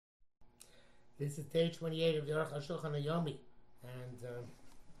This is day 28 of the Aruch HaShulchan Yomi, and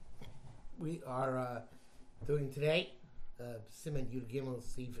we are doing today Siman Yud Gimel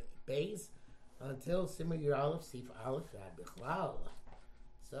Sif Beis until Siman Yud Aleph Sif Aleph Yad Bichlal.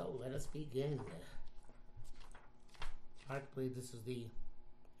 So let us begin. Practically, this is the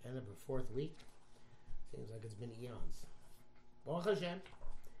end of the fourth week. Seems like it's been eons. Baruch Hashem.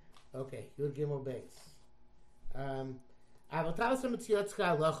 Okay, Yud Gimel Beis. I will tell us some Metziot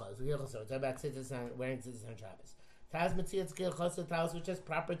Halacha. It's about tzitzis and wearing tzitzis on Shabbos. Taz Metziot Halacha tells us which is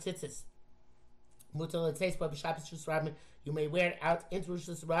proper tzitzis. Mutal it says, but Shabbos Rishus Rabbim, you may wear it out into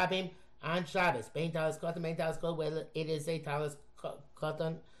Rishus Rabbim on Shabbos. Bein talis cotton, bein talis gold, whether it is a talis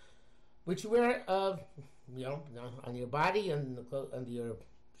cotton, which you wear, on your body and under your,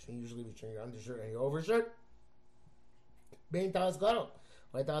 usually between your undershirt and your overshirt. Bein talis gold,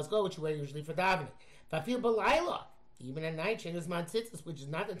 or talis gold, which you wear usually for davening. Fafil b'layla. Even at night, Shein Zman Tzitzis, which is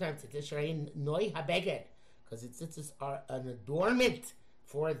not the time tzitzis, Shein Noi HaBeged, because the tzitzis are an adornment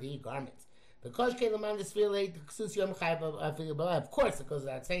for the garment. Because Keilaman Desfile, Ksus Yom Chayv of course, it goes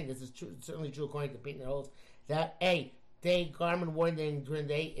without saying, this is true, certainly true according to Peyton holds, that a day garment worn during the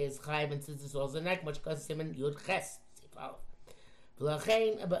day is Chayv and tzitzis also the neck, much because Siman Yud Ches,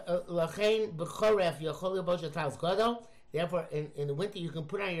 Lachein B'choref Yochol Yobosha Talis Gadol, therefore in the winter you can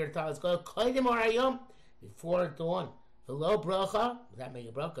put on your Talis Gadol, Koidim or Ayom, before dawn. The low bracha, that make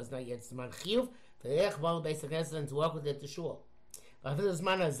a bracha, because not yet it's the man chiyuv. The ech bal basic and to walk with it to shul. But for this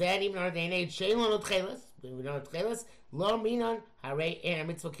man azad, even our day and age, shein lo tchelas. We don't have tchelas. Lo minan harei a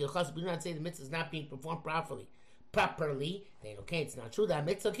mitzvah kilchas. We do not say the mitzvah is not being performed properly. Then okay, it's not true that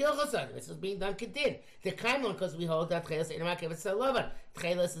mitzvah kilchas. The mitzvah is being done kedin. The kaimon, because we hold that tchelas ain't makev it's a lavan.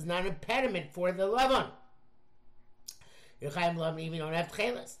 Tchelas is not an impediment for the lavan. Your kaim lavan even don't have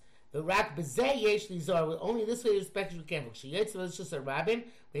tchelas. The rak bezeh yesh lizor. Only this way you respect you careful. She yetz v'shus rabbim.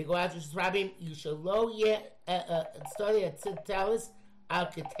 When you go out to shus rabbim, you shall lo ye study at tzitalis al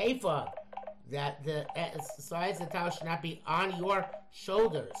ketefah. That the sides of the towel should not be on your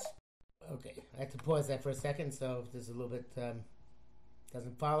shoulders. Okay, I had to pause that for a second, so if there's a little bit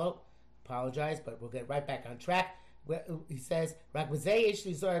doesn't follow, apologize, but we'll get right back on track. Where he says,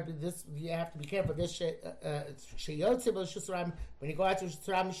 this you have to be careful. This when you go out to Shus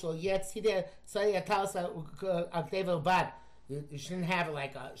Rabbim, you shouldn't have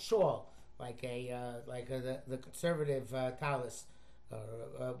like a shawl, like the conservative talis,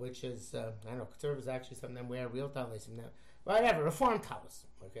 which is I don't know. Conservatives actually some of them wear real talis, whatever reform talis.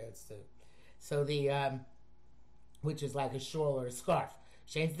 Okay, the which is like a shawl or a scarf.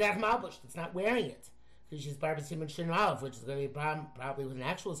 It's not wearing it. She's barba Siman Shin Aleph, which is going to be a problem probably with an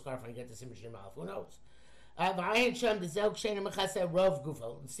actual scarf when I get to Siman Shin Aleph. Who knows?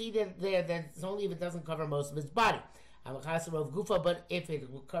 See that there that it's only if it doesn't cover most of his body. But if it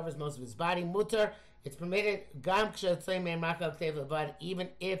covers most of his body, mutter, it's permitted. Even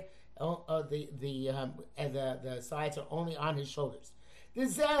if the sides are only on his shoulders.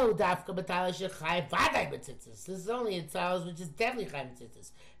 This is only a talis which is definitely chayv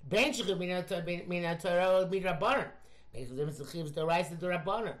tzitzis. Ben shechim min Torah midrabanan. Makes a difference to chivs the rice of the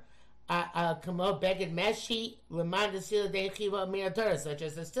rabbanan. Kamo beged meshi leman desila de chiva min Torah, such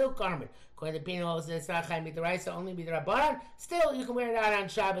as a silk garment. According to Pino holds that it's not chayv midrabanan, only midrabanan. Still, you can wear it out on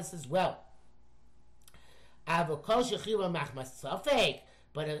Shabbos as well. Avokol shechiva machmas safek,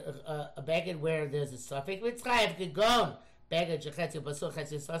 but a beged where there's a safek with chayv could go. Which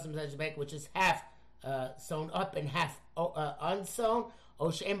is half sewn up and half unsewn.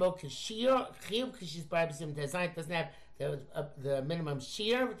 Doesn't have the minimum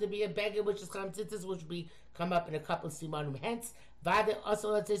shear to be a beggar, which is chamtzitzis, which will come up in a couple of simanim. Hence,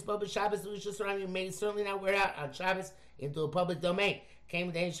 also let's say Shabbos, which is surrounding, may certainly not wear out on Shabbos into a public domain. Came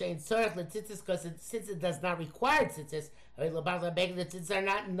with the because since it does not require tzitzis, the tzitzis are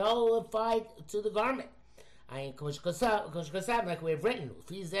not nullified to the garment. Like we have written,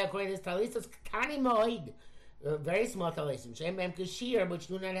 according to talisas, tani moed, very small talisim, shemem kashir, which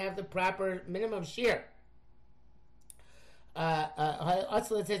do not have the proper minimum shear.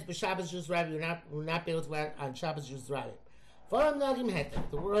 Also, it says b'Shabbos Shus Rabbim, will not be able to wear on Shabbos Shus Rabbim.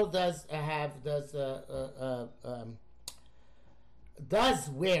 The world does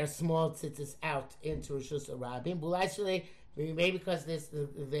wear small tzitzis out into Shus Rabbim, but actually. Maybe because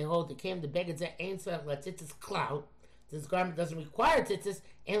they hold the came the beggar ain't so la tzitzis cloud. This garment doesn't require tzitzis,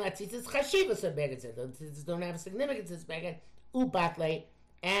 and la tzitzis chashiva so beggar. The tzitzis don't have a significance as beggar ubatle,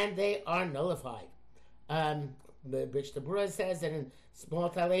 and they are nullified. The Brit Tabura says that in small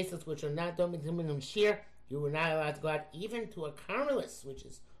talesas which are not dominant shear, you were not allowed to go out even to a carmelis, which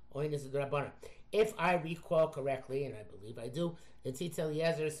is oinus of the rabbanon. If I recall correctly, and I believe I do, the Tzitz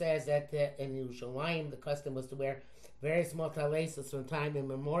Eliezer says that in Yerushalayim the custom was to wear very small talesos from time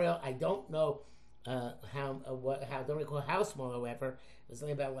immemorial. I don't know how don't recall how small. However, it was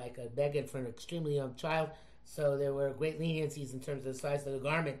only about like a beged for an extremely young child. So there were great leniencies in terms of the size of the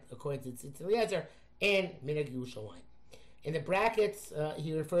garment, according to Tzitz Eliezer, and Minhag Yerushalayim. In the brackets,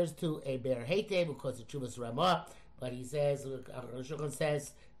 he refers to a ber heite because of Chuvas Ramah, but he says, Shulchan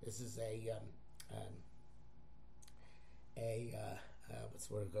says, this is what's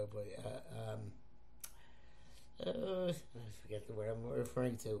the word I forget the word I'm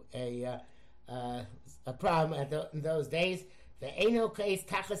referring to. A problem in those days. The Eino case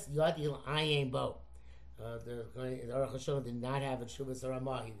Tachas Yadil Ayin Bo. The Aruch HaShulchan did not have a Chuvas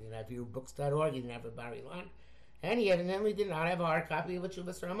Ramah. He didn't have Books.org. He didn't have a Bar Ilan. And he evidently did not have a hard copy of a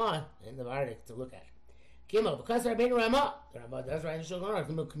Chuvas Ramah in the Vardik to look at. Gimel, because Rabbeinu Ramah, the Ramah does write in Shulchan Aruch,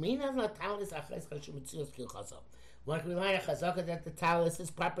 the Mukmin has not talis achas chashu mitzios kil chazal. One can rely on chazaka that the talis is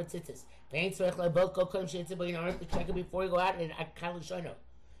proper tzitzis. Vein tzorech lebot kol kodem sheyitzeh in order to check it before you go out and akal l'shono.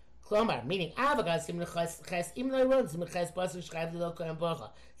 Klomar, meaning avogas sim leches im le'ron sim leches pasuk shchayv l'lo kodem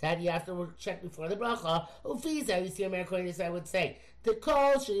bracha. That you have to check before the bracha. Ufiza, you see American, I would say. The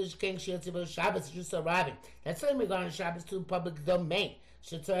call sheyish king sheyitzeh bo Shabbos is just arriving. That's something regarding Shabbos to public domain.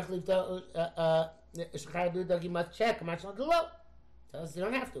 Shetzorech livto you must check much like low. So you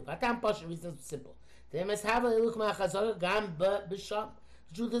don't have to. Batam Pasha reason is simple. They must have a look my chazaka gam b'sham.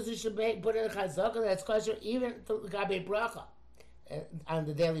 The truth is you should put in a chazaka that's kosher even to gabe bracha on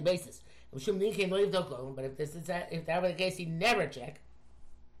the daily basis. But if that were the case, he never check.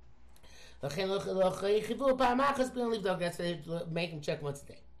 That's why they make him check once a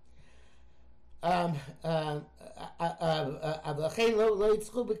day.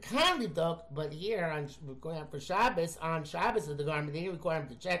 But here going out for Shabbos, on Shabbos of the garment, they didn't require him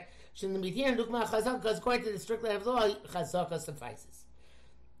to check. Shouldn't be here and look my chazaka because according to the strict letter of law, chazaka suffices.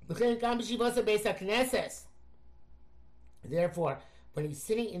 Therefore, when he's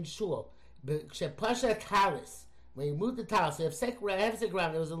sitting in shul, when you move the talis, so if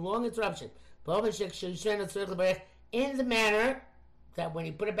ground, there was a long interruption. In the manner that when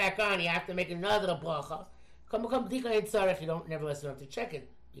you put it back on, you have to make another bracha. You don't nevertheless have to check it.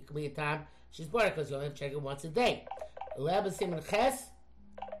 You can be a time she's bored because you only have to check it once a day.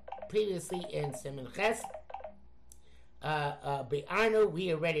 Previously in Siman Ches, Be'arnu,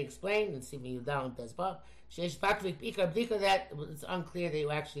 we already explained, and Siman Yudal and Tezbah, that it's unclear that you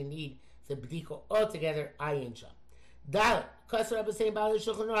actually need the b'dika altogether, ayin sham. Dalet, Kasser Rabbi saying about the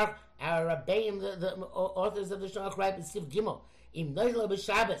Shulchan Aruch, our Rabbeim, the authors of the Shulchan Aruch, write in Siv Gimel, Im Noizla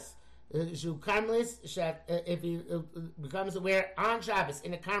b'Shabbos, Shu Karmelis, if he becomes aware on Shabbos,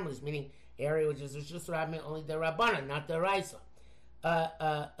 in a Karmelis, meaning area which is just Rabbi, only the Rabbana, not the Raisa.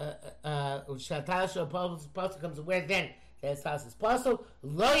 Shatal Shul becomes aware then that his house is possible.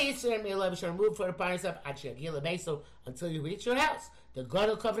 Lo Yisrael may love shall move for the upon yourself until you reach your house. The God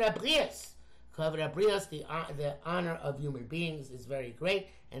will cover Abrias. The honor of human beings is very great,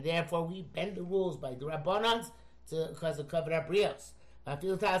 and therefore we bend the rules by the Rabbanans because of cover Abrias.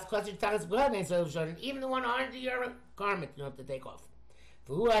 Even the one under your garment you don't have to take off.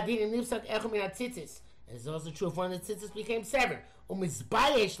 And it's also true if one of the tzitzis became severed.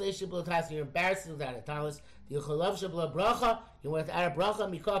 You're embarrassed without a talis. You went without a bracha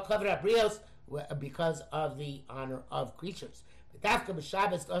because of the honor of creatures.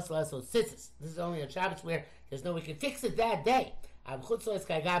 This is only on Shabbos where there's no way you can fix it that day. Go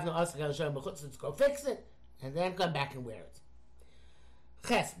fix it and then come back and wear it.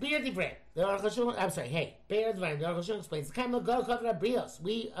 Ches, Be'er Divrei. The Aruch HaShulchan, I'm sorry, hey, Be'er Divrei. The Aruch HaShulchan explains,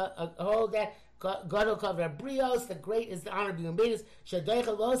 we hold that God will cover Brios, the great is the honor of human beings,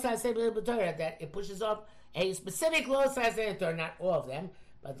 that it pushes off a specific Lo Saseh Torah, not all of them,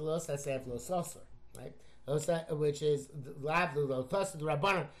 but the Lo Saseh of Lo Saseh, right? Which is the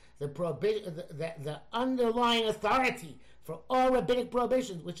Rabbanon, the underlying authority for all rabbinic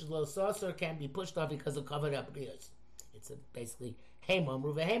prohibitions, which is Lo Saseh, can be pushed off because of covered up Brios. It's basically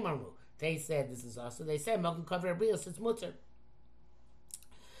Heimamru v'Heimamru. They said this is also. They said Malkum cover Brios, it's mutter.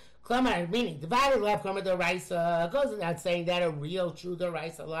 Klamar, meaning divided lab cover the Raisa goes without saying that a real true the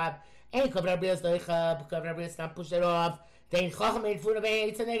Raisa lab ain't cover Brios doicha, cover Brios not push it off. They ain't chacham ain't food of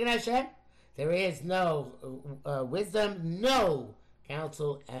Hashem. There is no wisdom, no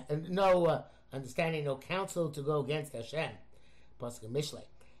counsel, no understanding, no counsel to go against Hashem. Pasuk Mishlei.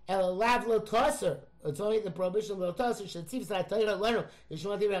 El lav lo tosser. It's only the prohibition of lo tosser. Shetziv sa Torah learnu.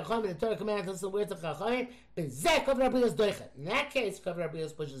 Yishmati v'acham. The Torah commands us to wear to chachamim. Bezeh cover Abrios doicha. In that case, cover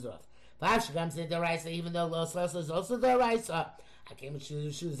Abrios pushes off. V'av shagam say deraisa. Even though lo tosser is also deraisa. I came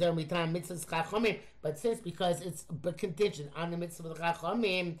to choose every time mitzvahs chachamim, but since because it's contingent on the mitzvah of the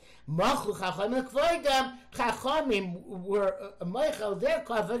chachamim, machu chachamim kvoidam, chachamim were meichel their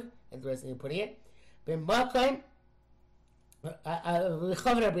covered, interesting in putting it, ben makim,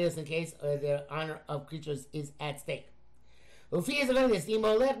 in case their honor of creatures is at stake. If you're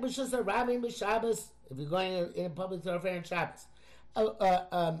going in a public thoroughfare on Shabbos,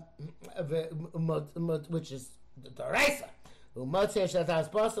 which is the Raisa,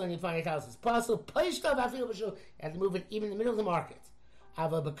 and you find a house is possible, you have to move it even in the middle of the market.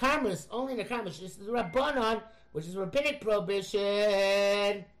 Only in the Karmas, is the Rabbanon, which is rabbinic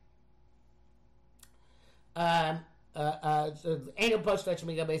prohibition. Ain't no push that you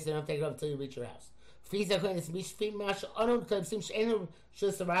make a base, they don't take it up until you reach your house. According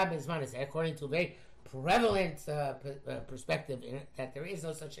to a very prevalent perspective that there is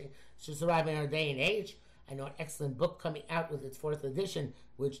no such thing as Shusarab in our day and age. I know an excellent book coming out with its 4th edition,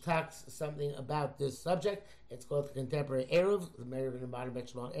 which talks something about this subject. It's called The Contemporary Eruv, the Eruv in the modern Bet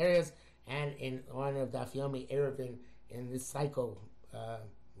Shmuel areas, and in honor of Daf Yomi Eruv in this cycle,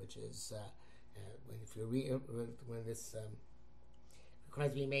 which is when this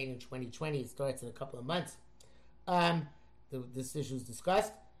requires to be made in 2020. It starts in a couple of months. This issue is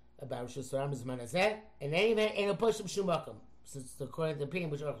discussed about Rosh Hashanah Manazeh, and any event ain't a push of Shumakum. Since according to the opinion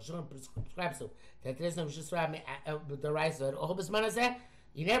which Rosh Hashanah prescribes to, that there is no Rosh Hashanah the rise of Ohobas Manazeh,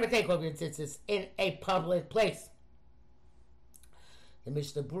 you never take off your tzitzis in a public place. The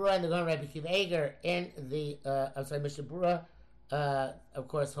Mishnah Berurah and the Gaon Rabbi Akiva Eiger in the Mishnah Berurah of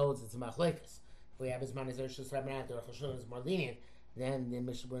course holds it's a machlokes. If we have his Manazeh Rosh Hashanah, the Rosh Hashanah is more lenient than the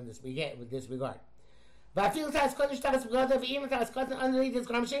Mishnah Berurah with this regard. Even underneath this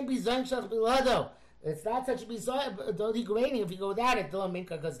it's not such a bizarre, though degrading if you go without it,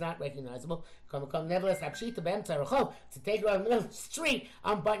 because it's not recognizable. Nevertheless, to take it off in the middle of the street,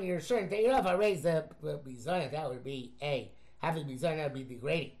 unbutton your shirt and take it off, I raise the bizarre, that would be having bizarre, that would be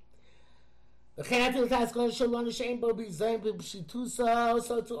degrading. So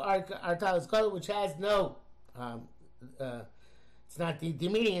to our Talis Kol, which has no it's not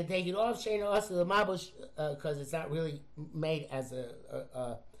demeaning and take it off, because it's not really made as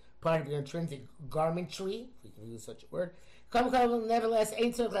a part of your intrinsic garmentry, if we can use such a word. Nevertheless,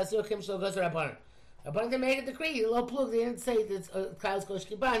 Rabbanan made a decree, low plug, they didn't say that Klaus Kosh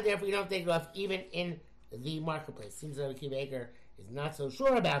Kiban, therefore you don't take it off even in the marketplace. Seems like Akiva Eiger is not so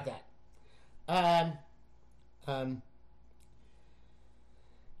sure about that.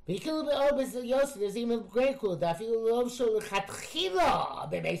 There's even a great clue.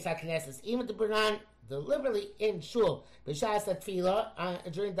 Even to put on deliberately in shul, b'shas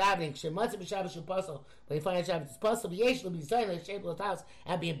tefillah during davening, shematz b'shabbos shul pasol. When you find Shabbos pasol, v'yesh lo b'zayin l'sheip lo talis,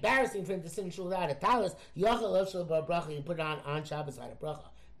 and be embarrassing for him to sit in shul without a talis. Yochel lo shul bracha, you put it on Shabbos without a bracha.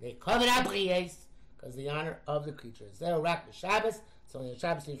 They cover up briyes because the honor of the creatures. They're rak b'Shabbos, so on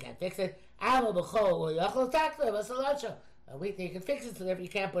Shabbos you can't fix it. Ava b'chol yochel takla v'salotcha. A weekday you can fix it, so therefore you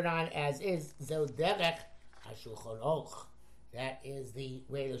can't put it on as is. Zel derech hashulchan aruch. That is the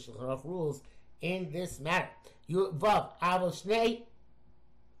way the Shulchan Aruch rules in this matter. You vav avol shnei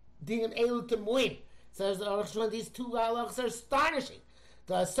dinim elu temuim. Says the Aruch Shulchan, these two halachos are astonishing.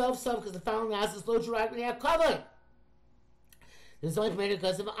 The sof because the following house is lo jurak b'nei hakavod. This is only permitted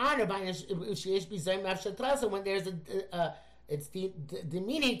because of honor by sheyesh b'zayim avshatrasa, when there's it's the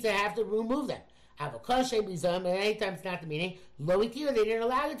meaning to have to remove them. Avokashem b'zayim, and anytime it's not the meaning, lo ikira, they didn't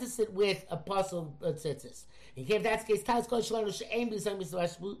allow you to sit with apostle tzitzis. In case that's the case, Taz Kol Shalom She'ein B'Zayim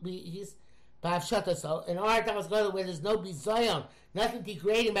B'Zayim B'Avshata. So in our Taz Kol, where there's no B'Zayim, nothing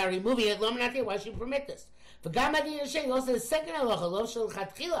degrading about removing it, Lo Menateh, why should you permit this? For Gam Adin Hashem, also the second halacha, Lo Shel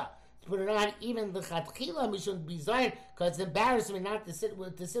Chatchila, to put it on even the Chatchila Mishum B'Zayim, because it's embarrassing not to sit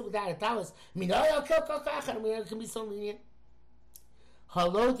without a talis. Minoyo Kol Kol Kachan, it can be so lenient.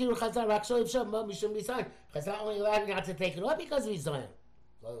 Halo Tiru Chazal Rak Shol Yivsham Mishum B'Zayim. Chazal only allowed you not to take it off because of B'Zayim.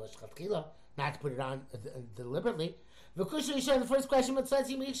 Lo Shel Chatchila. Not to put it on deliberately. The first question, I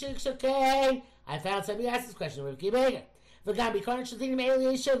found somebody asked this question. And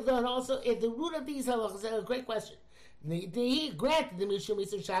also, if the root of these halachas is a great question. He granted the Mishum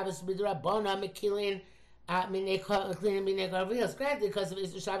Isur Shabbos B'Drabbana Mekilin granted because of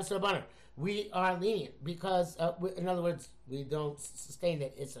Isur Shabbos Rabbanan. We are lenient because, in other words, we don't sustain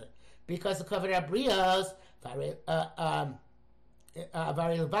that Isur because of covered abrios. But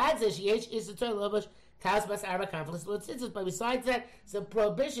besides that, it's a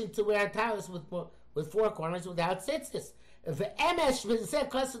prohibition to wear a talis with four corners without tzitzis.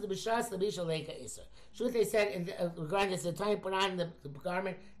 Should they said regarding this, the time put on the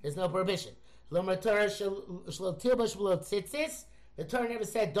garment, there's no prohibition. The Torah never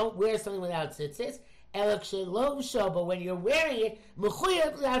said don't wear something without tzitzis. But when you're wearing it, it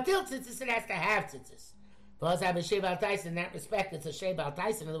has to have tzitzis. In that respect, it's a shei bal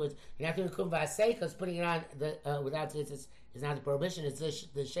tais. In other words, you're not doing kum v'asei because putting it on without tzitzis is not the prohibition. It's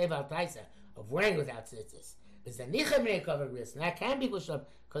the shei bal tais of wearing without tzitzis. It's a nichem may cover rios, and that can be pushed up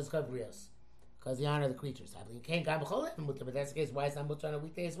because of cover rios, because the honor of the creatures. I mean, can't gam b'chol mutter, but that's the case. Why is not mutter on a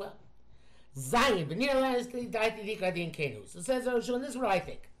weekday as well? Zayin b'nir alanis daiti dikadin kenu. So says Roshon, this is what I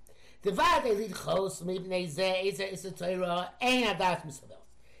think. The vade lid chos mibnei zeh is a Torah ein adas misavels.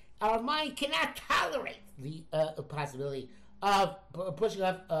 Our mind cannot tolerate the possibility of pushing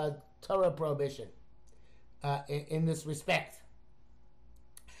up a Torah prohibition in this respect.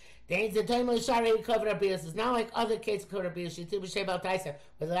 It's not like other cases of covered abiyas.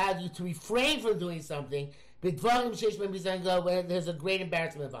 But allowed you to refrain from doing something where there's a great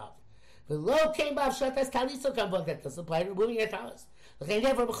embarrassment involved. The low came off shatas taliso convoked to supply removing your talis.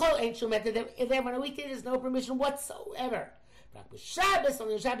 Therefore, on a weekday there's no permission whatsoever. Shabbos, on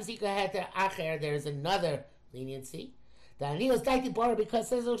the Shabbos there is another leniency. The Anil daiti bar because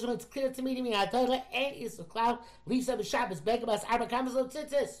says it's clear to me and is the cloud Lisa b'Shabbos begabas arba kamas lo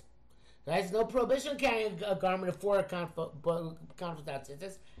tzitzis. There's no prohibition carrying a garment for a conflict without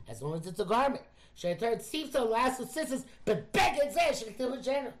tzitzis as long as it's a garment. Shaitar seems to last with tzitzis, but begin says shektil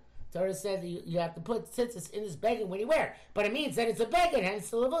general. Torah said you have to put tzitzis in his begin when you wear it, but it means that it's a begin and it's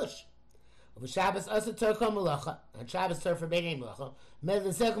still a bush. Shabbos also Torah malacha and Shabbos Torah forbidden malacha.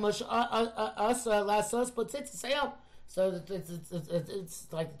 So it's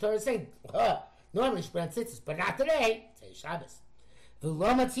like the Torah is saying, normally you should put on tzitzis, but not today. Say Shabbos.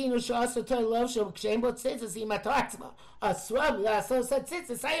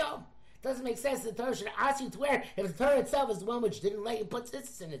 Doesn't make sense that the Torah should ask you to wear if the Torah itself is the one which didn't let you put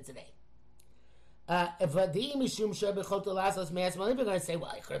tzitzis in it today. If you're going to say,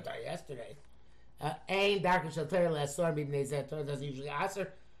 well, I could have done it yesterday. Torah doesn't usually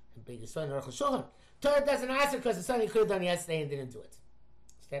answer. Torah doesn't answer because the son he could have done yesterday and didn't do it.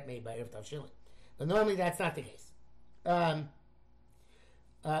 Step made by Irv Tavshilin. But normally that's not the case. And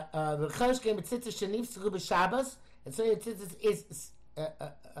so your tzitzis is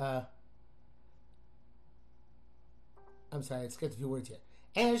I'm sorry, let's get a few words here.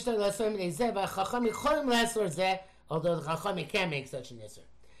 Although the Chachami can make such an isser,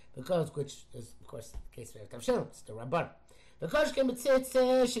 because which is of course the case for Tavshilin, it's the Rabban. Because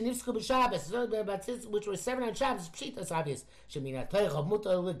which were 7 on Shabbos, pshita is obvious.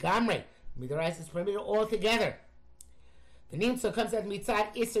 Midarais is permitted altogether. The Nimtza comes out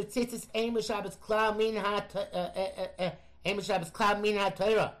mitzad iser tzitzis ein Shabbos klal min ha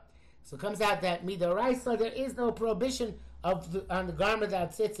Torah. So it comes out that midaraisa there is no prohibition on the garment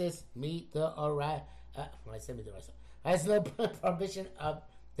without tzitzis. Midaraisa. When I say midaraisa, there's no prohibition of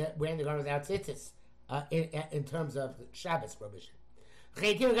wearing the garment without tzitzis in terms of the Shabbos prohibition.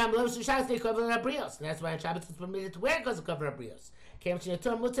 And that's why on Shabbos it's permitted to wear because of cover abrios. Because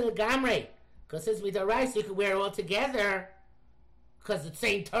since midaraisa you can wear it all together. Because the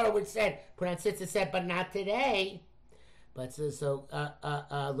same Torah which said put on tzitzis said, but not today. But so we're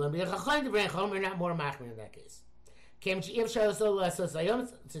not more machmir in that case. Since you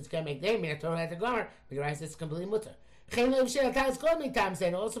can't make them, Torah had the gomer, but the rice is completely mutter. And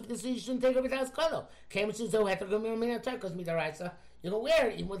also because you shouldn't take it without kodol. Because midaraisa you can wear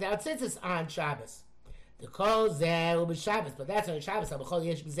it even without tzitzis on Shabbos. The kol zeh will be Shabbos, but that's on Shabbos.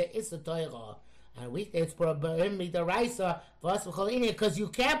 It's the Torah. On a weekday it's midaraisa because you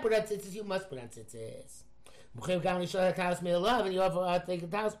can't put on tzitzis, you must put on tzitzis. And you offer take the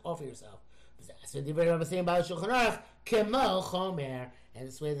towels off of yourself. And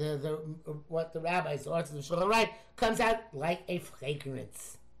this way the what the rabbis or the Shulchan Aruch comes out like a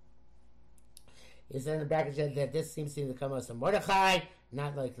fragrance. He said in the bracket that this seems to come out from Mordechai,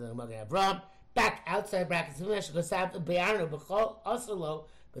 not like the Magen Avraham. Back outside brackets, according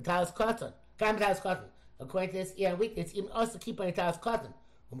to this, it's even also keep on your talis cotton.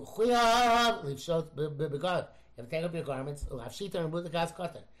 You have to take up your garments. And remove the talis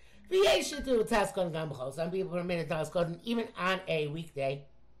cotton. Some people permit a talis cotton even on a weekday.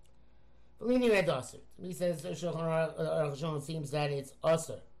 He says it seems that it's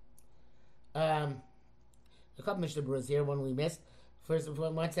also. A couple Mishnah Berurahs here, one we missed. First of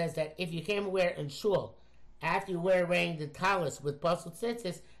all, one says that if you came wear in shul after you wearing the talis with pasul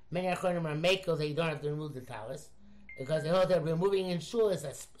tzitzis, many achronim are makel that you don't have to remove the talis. Because they hold that removing in shul is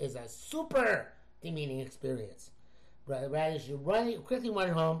a super demeaning experience. Rather, you should quickly run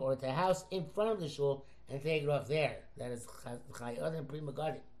home or to the house in front of the shul and take it off there. That is chayot and prima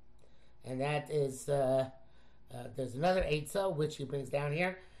gadi. and that is there's another eitzah which he brings down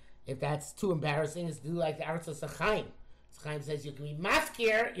here. If that's too embarrassing, is do like the Arutz Chaim. Chaim says you can be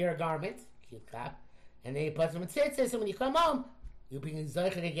maskir your garment, cute cap, and then you put them in tzitzis, and when you come home, you bring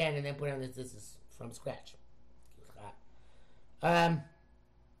zoichet again, and then put on the tzitzis from scratch. Cute cap. I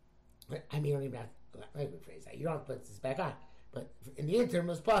mean, you don't even have to rephrase that. You don't have to put this back on, but in the interim, it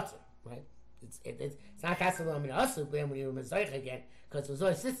was potter, right? It's not kasalam in asuk when you were zoichet again, because it was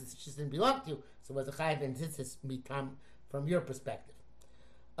always tzitzis. It just didn't belong to you, so it was a chayiv and tzitzis mitam from your perspective.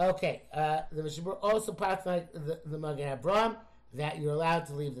 Okay, the Mishabur also parts like the Magen Avraham that you're allowed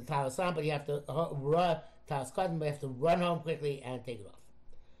to leave the talis on, but you have to run talis cotton, but you have to run home quickly and take it off.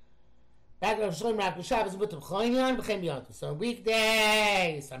 Back to Shalom Rak Shabbos Mutam Choinyan B'Chem Yontif. So on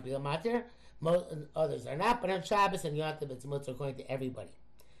weekdays, some people matter, others are not, but on Shabbos and Yontif, it's mutter according to everybody.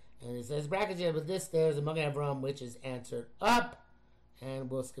 And it says brackets here, but this there's a Magen Avraham which is answered up,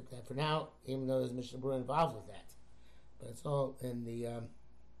 and we'll skip that for now, even though there's Mishabur involved with that. But it's all in the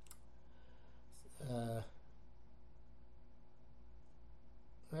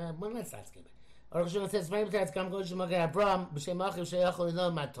well, let's not skip it. Or says, "Maybe that's come go to Magen Avraham b'shem achiv sheyachol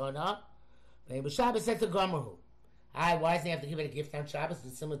lino matona." Maybe Shabbos said to Gomerhu. Why does he have to give it a gift on Shabbos?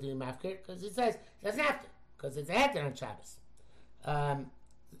 It's similar to Mafkir because it says he doesn't have to because it's a heter on Shabbos.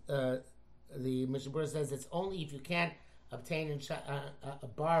 The Mishabur says it's only if you can't obtain a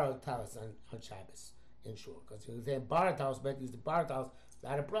borrowed talis on Shabbos in shul, because if you borrowed talis, but use the borrowed talis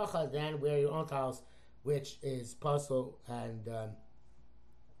without a bracha, then wear your own talis, which is possible and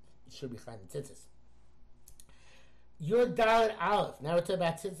should be fine in tzitzis. Your Dalet Aleph. Now we're talking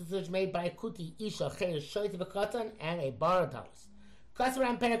about tzitzis which made by a kuti isha cheir shoyt v'katan and a borrowed talis.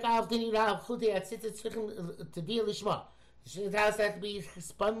 Kasser Perek Aleph didn't have kuti at tzitzis to be lishma. The talis has to be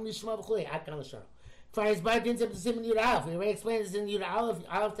spun lishma v'chuli. Akan l'shana. For his bar didn't have to sim in Yud Aleph. We already explained this in Yud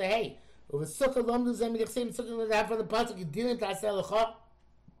Aleph to hey. Over sukkah lomdu zem yichsim sukkah that from the pasuk you didn't tasel l'cha.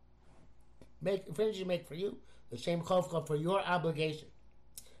 Make finish you make for you the shem chovcha for your obligation.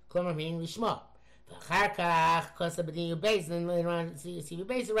 Klomer meaning lishma. V'charkach kosa b'din yubeiz. Then later on, see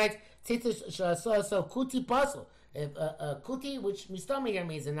yubeiz it writes tzitzis so kuti pasul. If a kuti, which mistama here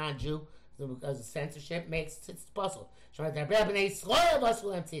means a non-Jew, because of censorship, makes tzitzis pasul. Shemar d'arber b'nei Yisrael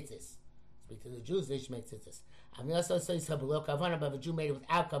pasul and tzitzis. Speak to the Jews, they should make tzitzis. I mean, also says below kavana, but if a Jew made it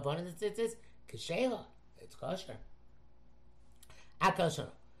without kavana, the tzitzis kashela. It's kosher. Akosher.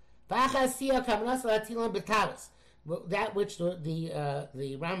 V'achasiya kavanas latilan b'talis. That which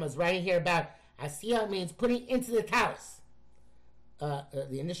the Rama is writing here about asiya means putting into the talis,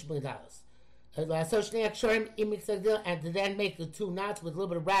 the initial talis. And to then make the two knots with a little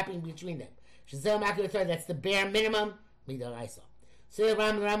bit of wrapping between them. That's the bare minimum. So the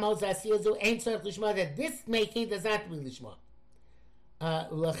Rama holds asiya ain't tzarich lishma, that this making does not be lishma.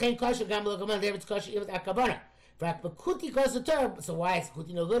 L'chein kosher gam l'kavan, there it's kosher even without kavana. Kuti goes to Torah, so why is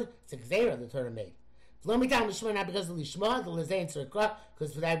kuti no good? It's a gzeira the Torah made. Not because of lishma, the lezein tzarikra,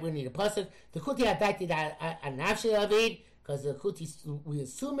 because for that we need a pasuk. The kuti hadaiti a nafshei avid, because the kuti we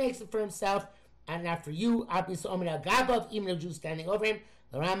assume makes it for himself, and not for you. Obviously, omen al gabav, even a Jew standing over him.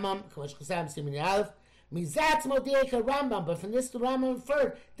 The Rambam, kamash chasam simin aleph. Mizatz modeka Rambam, but from this the Rambam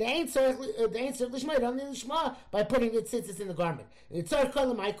inferred the ain't tzarich lishma, don't need lishma by putting the tzitzis in the garment. It's tzarich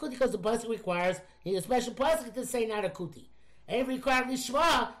kolam my kuti because the pasuk requires you need a special pasuk to say not a kuti. And if you require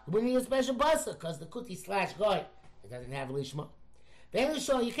lishma, we need a special pasuk because the kuti / goy it doesn't have lishma. Then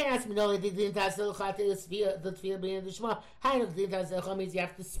you can't ask me no. The tefillah being lishma. How means you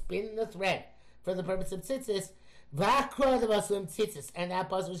have to spin the thread for the purpose of tzitzis. V'akra the basum tzitzis, and that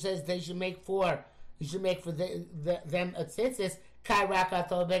pasuk says they should make four. You should make for them a tzitzis. Kai raka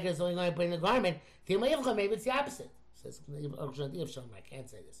tolbega is only going to put in the garment. Maybe it's the opposite. Says I can't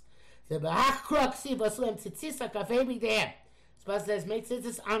say this. The bahach krok si basum tzitzis kafei b'gdeim. Spaz says make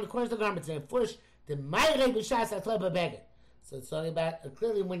tzitzis on the corners of the garments and push the ma'irei b'shas atla b'beged. So it's talking about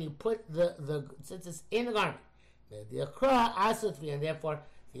clearly when you put the tzitzis in the garment. The akra asutvi, and therefore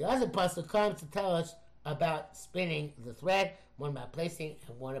the other pasuk comes to tell us about spinning the thread, one about placing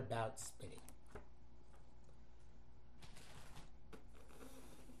and one about spinning.